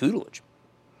Apollo's tutelage.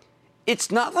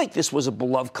 It's not like this was a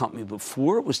beloved company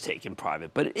before it was taken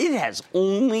private, but it has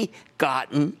only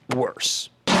gotten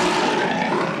worse.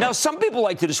 Now, some people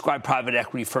like to describe private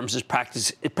equity firms as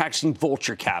practicing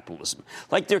vulture capitalism,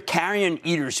 like they're carrion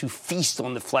eaters who feast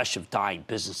on the flesh of dying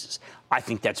businesses. I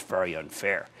think that's very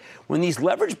unfair. When these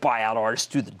leveraged buyout artists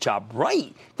do the job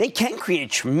right, they can create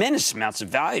tremendous amounts of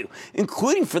value,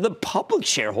 including for the public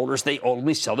shareholders they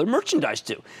ultimately sell their merchandise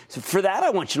to. So for that, I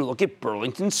want you to look at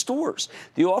Burlington Stores,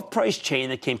 the off-price chain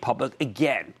that came public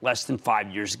again less than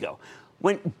 5 years ago.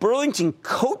 When Burlington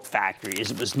Coat Factory,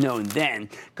 as it was known then,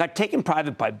 got taken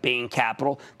private by Bain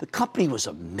Capital, the company was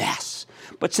a mess.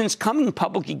 But since coming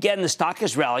public again, the stock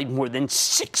has rallied more than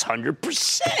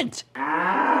 600%.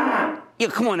 Yeah,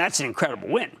 come on, that's an incredible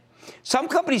win. Some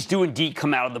companies do indeed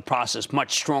come out of the process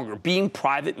much stronger. Being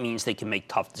private means they can make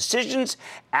tough decisions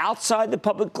outside the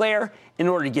public glare in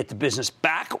order to get the business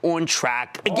back on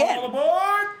track again. All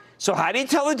aboard! So how do you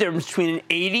tell the difference between an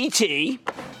ADT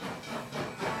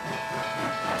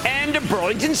and a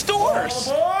Burlington Stores?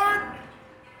 All aboard!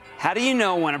 How do you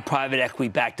know when a private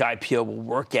equity-backed IPO will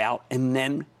work out and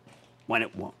then when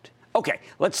it won't? Okay,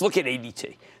 let's look at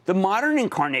ADT. The modern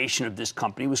incarnation of this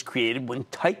company was created when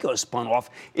Tyco spun off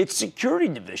its security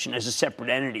division as a separate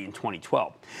entity in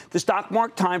 2012. The stock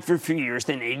marked time for a few years,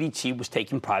 then ADT was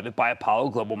taken private by Apollo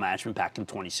Global Management back in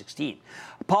 2016.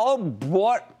 Apollo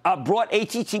brought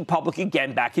ATT public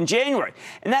again back in January,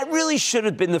 and that really should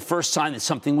have been the first sign that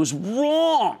something was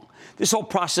wrong. This whole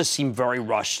process seemed very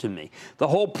rushed to me. The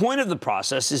whole point of the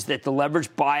process is that the leveraged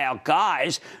buyout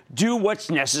guys do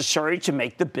what's necessary to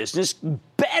make the business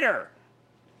better.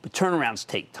 But turnarounds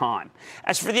take time.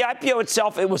 As for the IPO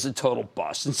itself, it was a total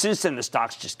bust. And since then, the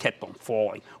stocks just kept on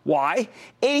falling. Why?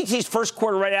 ADT's first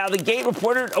quarter right out of the gate,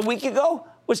 reported a week ago,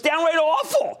 was downright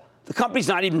awful. The company's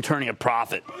not even turning a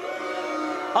profit.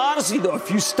 Honestly, though,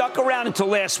 if you stuck around until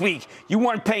last week, you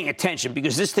weren't paying attention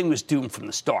because this thing was doomed from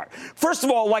the start. First of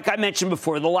all, like I mentioned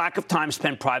before, the lack of time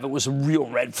spent private was a real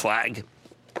red flag.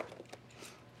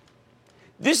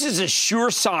 This is a sure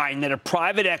sign that a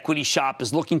private equity shop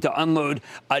is looking to unload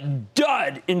a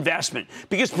dud investment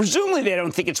because presumably they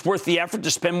don't think it's worth the effort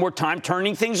to spend more time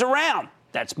turning things around.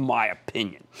 That's my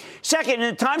opinion. Second, in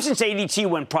the time since ADT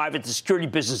went private, the security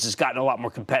business has gotten a lot more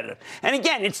competitive. And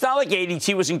again, it's not like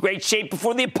ADT was in great shape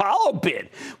before the Apollo bid.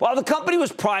 While the company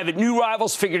was private, new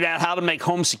rivals figured out how to make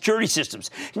home security systems.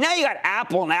 Now you got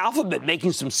Apple and Alphabet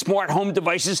making some smart home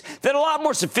devices that are a lot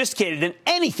more sophisticated than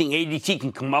anything ADT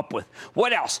can come up with.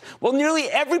 What else? Well, nearly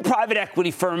every private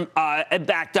equity firm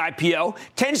backed IPO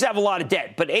tends to have a lot of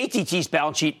debt, but ATT's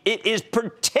balance sheet, it is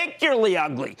particularly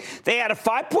ugly. They had a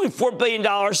 $5.4 billion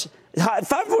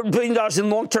in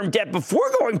long-term debt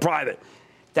before going private.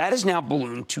 That has now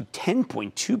ballooned to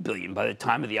 $10.2 billion by the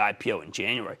time of the IPO in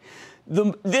January.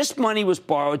 This money was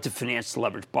borrowed to finance the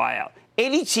leveraged buyout.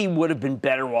 ADT would have been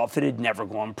better off if it had never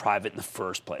gone private in the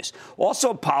first place. Also,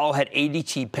 Apollo had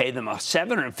ADT pay them a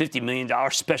 $750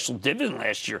 million special dividend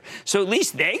last year, so at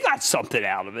least they got something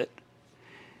out of it.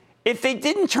 If they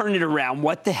didn't turn it around,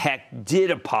 what the heck did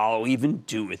Apollo even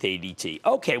do with ADT?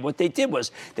 Okay, what they did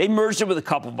was they merged it with a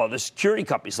couple of other security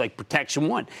companies like Protection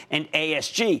One and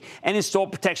ASG and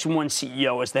installed Protection One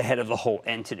CEO as the head of the whole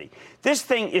entity. This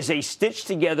thing is a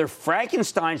stitched-together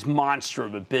Frankenstein's monster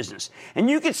of a business. And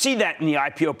you can see that in the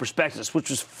IPO prospectus,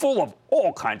 which was full of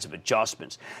all kinds of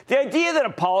adjustments. The idea that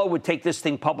Apollo would take this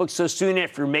thing public so soon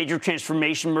after a major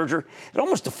transformation merger, it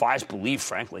almost defies belief,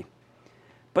 frankly.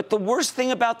 But the worst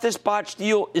thing about this botched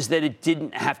deal is that it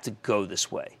didn't have to go this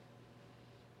way.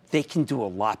 They can do a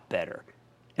lot better.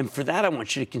 And for that, I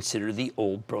want you to consider the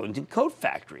old Burlington Coat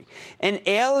Factory, an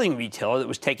ailing retailer that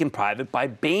was taken private by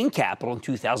Bain Capital in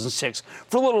 2006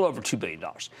 for a little over $2 billion.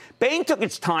 Bain took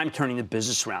its time turning the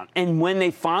business around. And when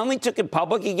they finally took it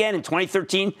public again in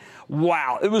 2013,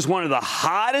 wow, it was one of the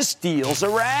hottest deals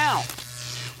around.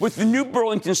 With the new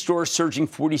Burlington store surging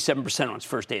 47% on its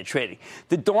first day of trading.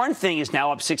 The darn thing is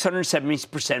now up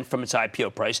 670% from its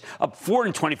IPO price, up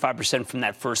 425% from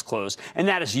that first close, and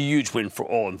that is a huge win for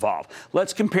all involved.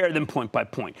 Let's compare them point by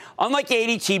point. Unlike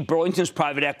ADT, Burlington's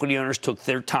private equity owners took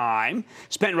their time,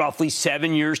 spent roughly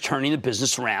 7 years turning the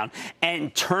business around,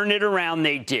 and turn it around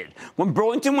they did. When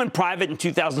Burlington went private in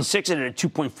 2006, it had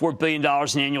 $2.4 billion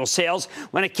in annual sales.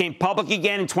 When it came public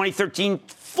again in 2013,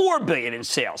 $4 billion in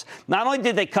sales. Not only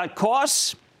did they cut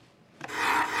costs,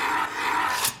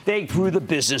 they grew the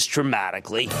business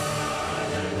dramatically.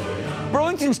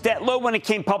 Burlington's debt load when it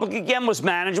came public again was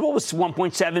manageable. It was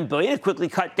 $1.7 billion. It quickly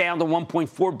cut down to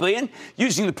 $1.4 billion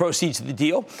using the proceeds of the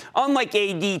deal. Unlike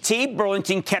ADT,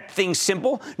 Burlington kept things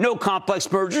simple. No complex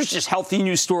mergers, just healthy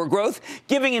new store growth,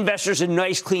 giving investors a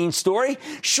nice, clean story.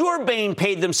 Sure, Bain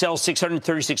paid themselves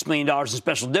 $636 million in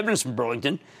special dividends from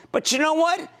Burlington, but you know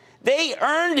what? They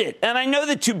earned it. And I know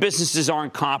the two businesses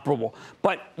aren't comparable,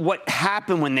 but what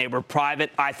happened when they were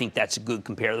private, I think that's a good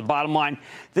compare. The bottom line,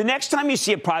 the next time you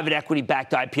see a private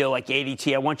equity-backed IPO like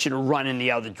ADT, I want you to run in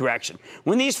the other direction.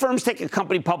 When these firms take a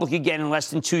company public again in less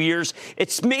than 2 years,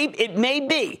 it may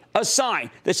be a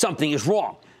sign that something is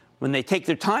wrong. When they take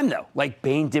their time, though, like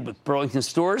Bain did with Burlington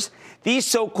Stores, these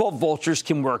so-called vultures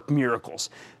can work miracles.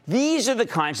 These are the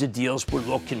kinds of deals we're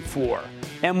looking for.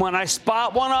 And when I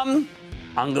spot one of them,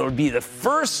 I'm going to be the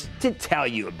first to tell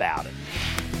you about it.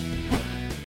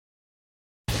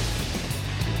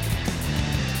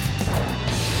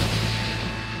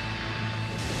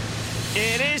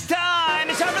 It is time.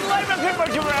 It's time for the lightning round.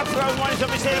 Quick, you wrap throw one.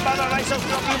 Somebody say about that. Like, so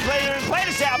play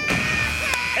this out.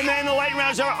 And then the lightning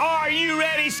round is over. Are you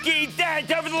ready, Skeet? Time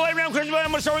for the lightning round. I'm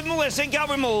going to start with Melissa. Go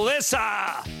with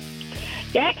Melissa.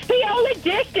 XPO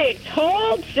Logistics.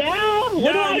 Hold, sell.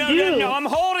 What do I do? No. I'm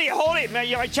holding it. Man,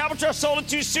 Chapel Trust sold it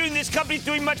too soon. This company's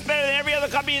doing much better than every other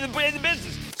company in the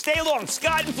business. Stay long.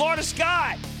 Scott in Florida.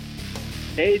 Scott.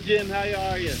 Hey, Jim.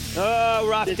 How are you? Oh,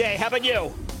 rough day. How about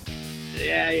you?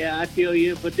 Yeah, I feel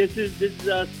you. But this is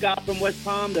Scott from West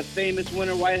Palm, the famous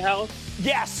Winter White House.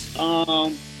 Yes.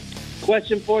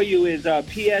 Question for you is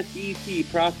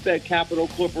PSEC, Prospect Capital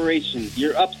Corporation.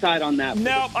 Your upside on that?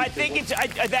 No, I think it's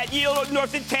that yield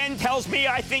north of 10 tells me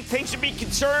I think things should be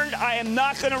concerned. I am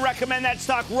not going to recommend that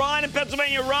stock. Ron in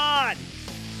Pennsylvania. Ron.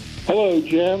 Hello,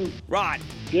 Jim. Ron.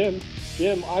 Jim,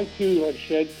 I too have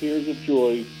shed tears of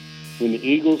joy when the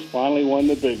Eagles finally won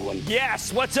the big one.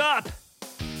 Yes. What's up?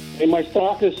 Hey, my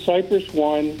stock is Cypress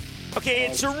One. Okay,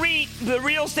 it's a REIT. The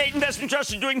real estate investment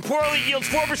trust is doing poorly. Yields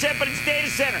 4%, but it's data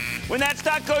center. When that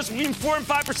stock goes between 4 and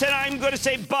 5%, I'm going to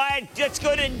say buy it. Let's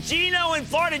go to Gino in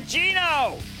Florida.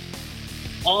 Gino.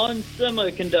 On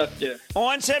Semiconductor.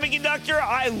 On Semiconductor,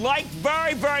 I like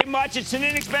very, very much. It's an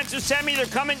inexpensive semi. They're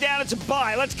coming down. It's a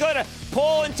buy. Let's go to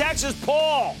Paul in Texas.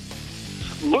 Paul.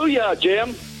 Booyah, Jim.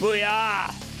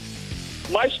 Booyah.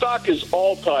 My stock is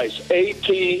Altice,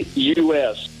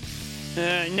 ATUS.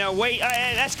 No, wait,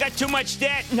 that's got too much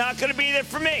debt. Not going to be there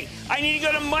for me. I need to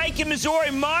go to Mike in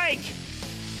Missouri. Mike.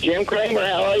 Jim Cramer,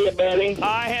 how are you, buddy?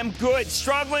 I am good.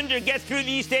 Struggling to get through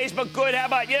these days, but good. How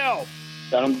about you?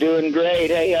 I'm doing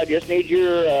great. Hey, I just need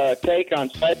your take on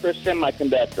Cypress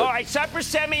Semiconductor. All right, Cypress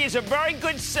Semi is a very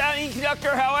good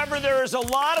semiconductor. However, there is a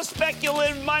lot of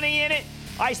speculative money in it.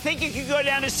 I think it could go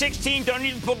down to 16. Don't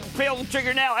need to pull the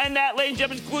trigger now. And that, ladies and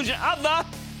gentlemen, is the conclusion of the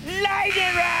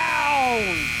Lightning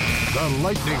Round. The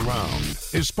Lightning Round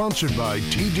is sponsored by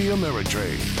TD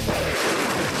Ameritrade.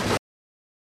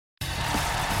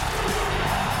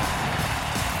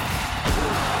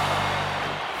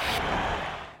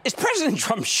 Is President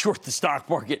Trump short the stock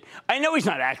market? I know he's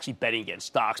not actually betting against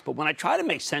stocks, but when I try to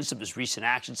make sense of his recent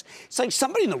actions, it's like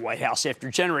somebody in the White House, after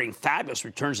generating fabulous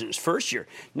returns in his first year,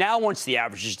 now wants the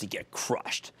averages to get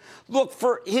crushed. Look,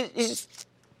 for his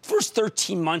first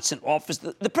 13 months in office,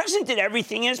 the president did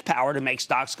everything in his power to make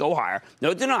stocks go higher.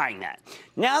 No denying that.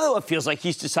 Now, though, it feels like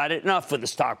he's decided enough with the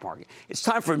stock market. It's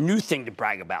time for a new thing to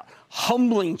brag about,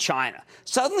 humbling China.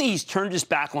 Suddenly, he's turned his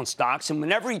back on stocks, and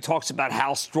whenever he talks about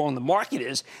how strong the market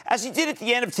is, as he did at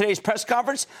the end of today's press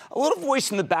conference, a little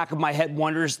voice in the back of my head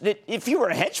wonders that if he were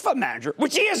a hedge fund manager,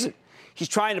 which he isn't, he's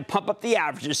trying to pump up the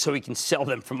averages so he can sell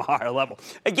them from a higher level.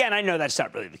 Again, I know that's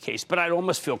not really the case, but I'd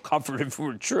almost feel comforted if it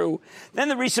were true. Then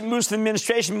the recent moves of the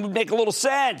administration would make a little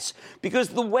sense, because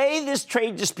the way this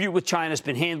trade dispute with China has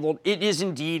been handled, it is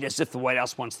indeed as if the White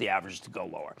House wants the averages to go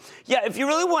lower. Yeah, if you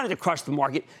really wanted to crush the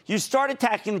market, you'd start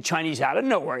attacking the Chinese out of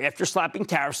nowhere after slapping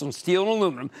tariffs on steel and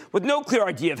aluminum with no clear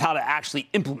idea of how to actually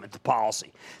implement the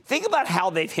policy. Think about how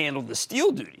they've handled the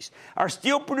steel duties. Our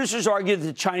steel producers argue that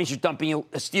the Chinese are dumping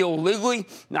steel illegally.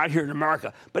 Not here in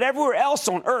America, but everywhere else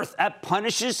on Earth. That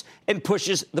punishes and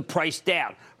pushes the price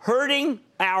down, hurting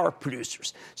our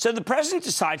producers. So the president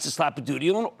decides to slap a duty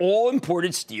on all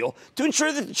imported steel to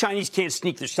ensure that the Chinese can't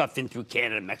sneak their stuff in through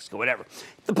Canada, Mexico, whatever.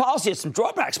 The policy had some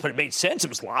drawbacks, but it made sense. It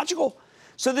was logical.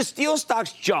 So the steel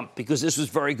stocks jumped because this was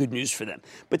very good news for them.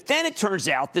 But then it turns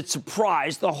out that,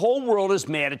 surprise, the whole world is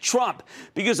mad at Trump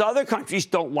because other countries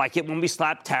don't like it when we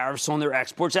slap tariffs on their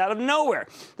exports out of nowhere.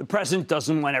 The president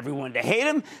doesn't want everyone to hate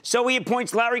him, so he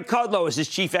appoints Larry Kudlow as his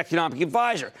chief economic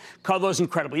advisor. Kudlow's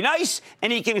incredibly nice,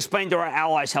 and he can explain to our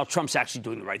allies how Trump's actually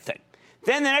doing the right thing.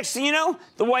 Then the next thing you know,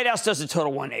 the White House does a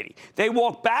total 180. They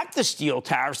walk back the steel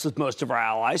tariffs with most of our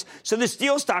allies, so the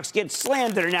steel stocks get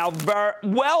slammed that are now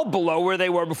well below where they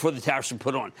were before the tariffs were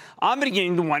put on. I'm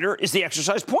beginning to wonder, is the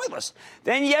exercise pointless?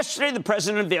 Then yesterday, the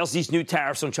president unveils these new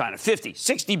tariffs on China, 50,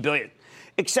 60 billion.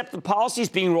 Except the policy is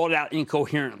being rolled out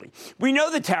incoherently. We know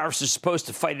the tariffs are supposed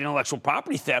to fight intellectual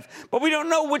property theft, but we don't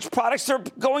know which products they're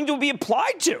going to be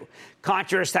applied to.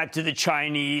 Contrast that to the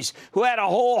Chinese, who had a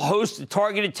whole host of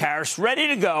targeted tariffs ready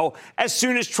to go as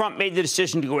soon as Trump made the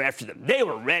decision to go after them. They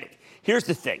were ready. Here's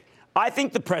the thing. I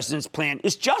think the president's plan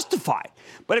is justified.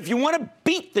 But if you want to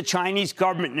beat the Chinese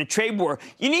government in a trade war,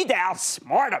 you need to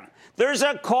outsmart them. There's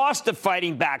a cost of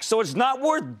fighting back, so it's not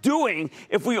worth doing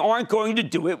if we aren't going to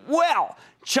do it well.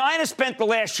 China spent the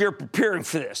last year preparing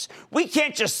for this. We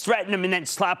can't just threaten them and then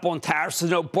slap on tariffs with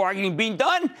no bargaining being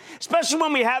done, especially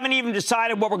when we haven't even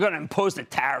decided what we're going to impose the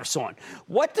tariffs on.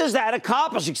 What does that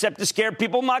accomplish except to scare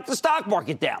people, knock the stock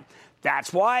market down?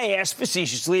 That's why I asked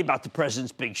facetiously about the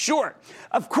president's big short.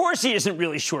 Of course he isn't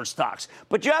really short stocks,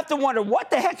 but you have to wonder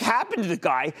what the heck happened to the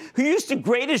guy who used to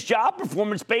grade his job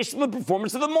performance based on the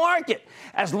performance of the market.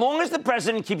 As long as the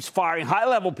president keeps firing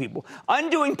high-level people,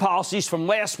 undoing policies from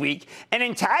last week, and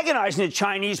antagonizing the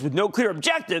Chinese with no clear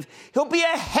objective, he'll be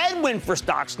a headwind for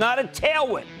stocks, not a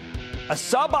tailwind. A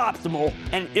suboptimal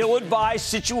and ill-advised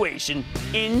situation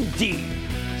indeed.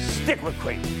 Stick with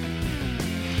Cramer.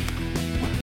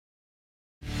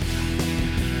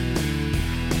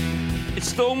 It's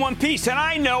still in one piece, and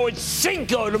I know it's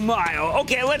Cinco de Mayo.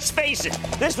 Okay, let's face it.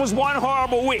 This was one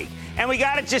horrible week, and we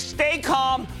got to just stay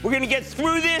calm. We're going to get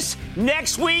through this.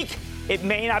 Next week, it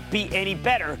may not be any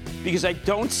better because I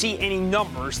don't see any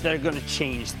numbers that are going to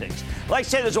change things. Like I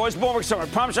said, there's always more work. So I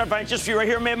promise I'll find just for you right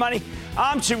here, Mad Money.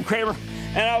 I'm Jim Cramer,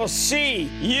 and I will see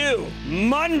you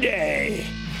Monday.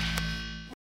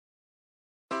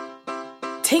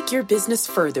 Take your business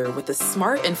further with the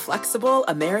smart and flexible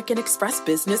American Express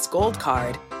Business Gold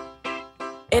Card.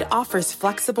 It offers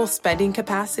flexible spending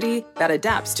capacity that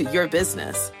adapts to your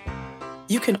business.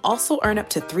 You can also earn up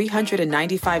to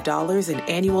 $395 in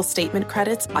annual statement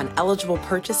credits on eligible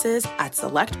purchases at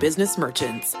select business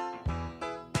merchants.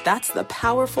 That's the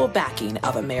powerful backing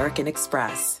of American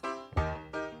Express.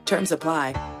 Terms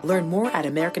apply. Learn more at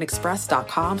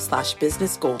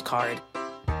americanexpress.com/business gold card.